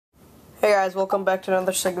Hey guys, welcome back to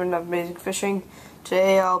another segment of Amazing Fishing.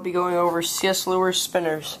 Today I'll be going over CS lure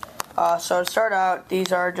spinners. So to start out,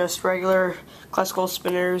 these are just regular classical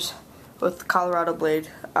spinners with Colorado blade.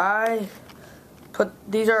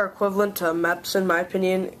 These are equivalent to MEPS in my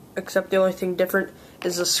opinion, except the only thing different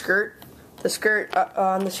is the skirt. The skirt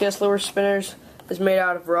on the CS lure spinners is made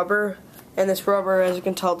out of rubber, and this rubber, as you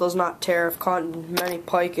can tell, does not tear. I've caught many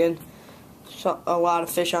pike and a lot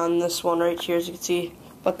of fish on this one right here, as you can see.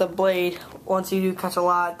 But the blade, once you do catch a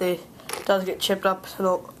lot, it does get chipped up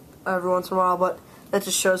every once in a while, but that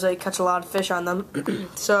just shows that you catch a lot of fish on them.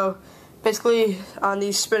 So basically on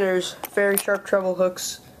these spinners, very sharp treble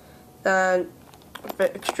hooks, and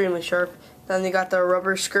extremely sharp. Then they got the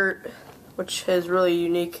rubber skirt, which is really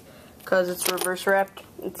unique because it's reverse wrapped.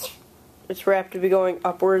 It's wrapped to be going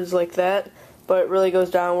upwards like that, but it really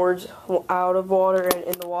goes downwards out of water and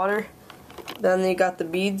in the water. Then they got the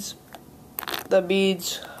beads. The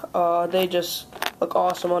beads, they just look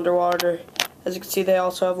awesome underwater. As you can see, they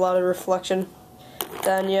also have a lot of reflection.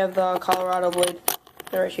 Then you have the Colorado blade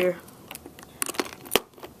right here.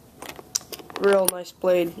 Real nice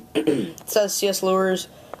blade. It says CS Lures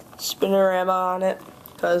Spinnerama on it,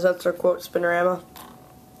 because that's their quote, Spinnerama.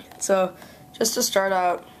 So, just to start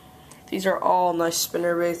out, these are all nice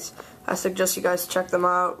spinner baits. I suggest you guys check them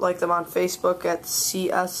out, like them on Facebook at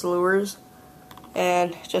CS Lures.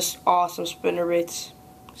 And just awesome spinners,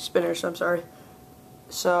 I'm sorry.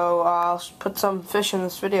 So I'll put some fish in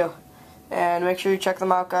this video, and make sure you check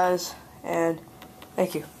them out, guys, and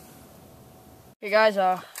thank you. Hey guys,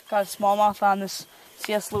 got a smallmouth on this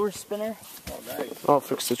CS lure spinner. Oh, nice. I'll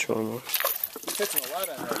fix the trolling one. You're catching a lot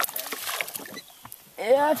on that,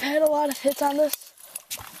 man. Yeah, I've had a lot of hits on this.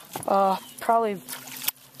 Probably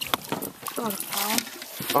about a pound.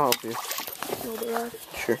 I'll help you.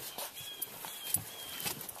 Sure.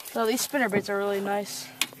 So these spinner baits are really nice.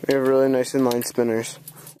 We have really nice inline spinners.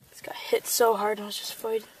 This got hit so hard and I was just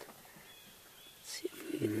fighting. Let's see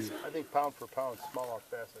if we can get this out. I think pound for pound, smallmouth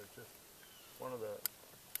bass are just one of the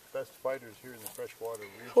best fighters here in the freshwater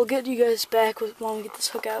region. We'll get you guys back when we get this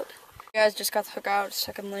hook out. You guys just got the hook out a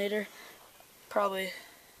second later. Probably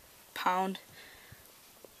pound.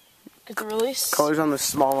 Get the release. Colors on the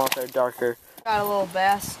smallmouth are darker. Got a little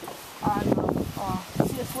bass on the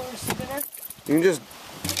CS lure spinner. You can just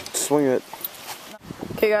swing it.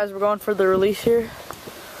 Okay guys, we're going for the release here.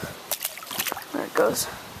 There it goes.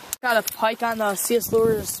 Got a pike on the CS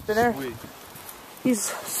lure spinner. Sweet. These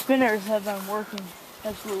spinners have been working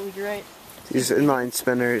absolutely great. These inline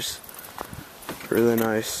spinners, really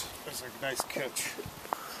nice. That's a nice catch.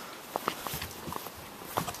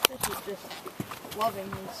 This is just loving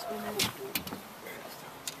these spinners.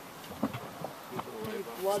 Pretty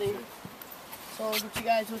bloody. So I'll get you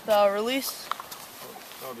guys with the release.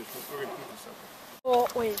 No, we're going to keep this up. Oh,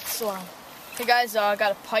 wait, it's still on. Hey guys, got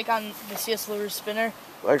a pike on the CS lure spinner.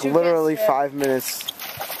 Like literally 5 minutes.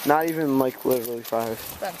 Not even like literally 5.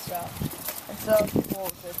 Fenced out. And so, well,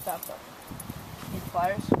 it stopped up. Need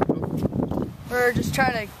pliers. We're just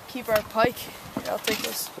trying to keep our pike. Here, I'll take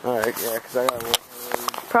this. Alright, yeah, because I got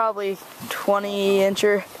Probably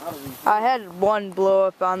 20-incher. I had one blow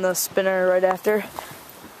up on the spinner right after.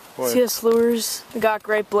 CS lures. We got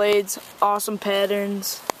great blades, awesome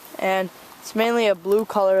patterns, and it's mainly a blue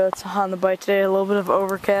color that's on the bite today. A little bit of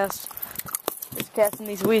overcast. It's casting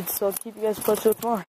these weeds, so I'll keep you guys posted with more.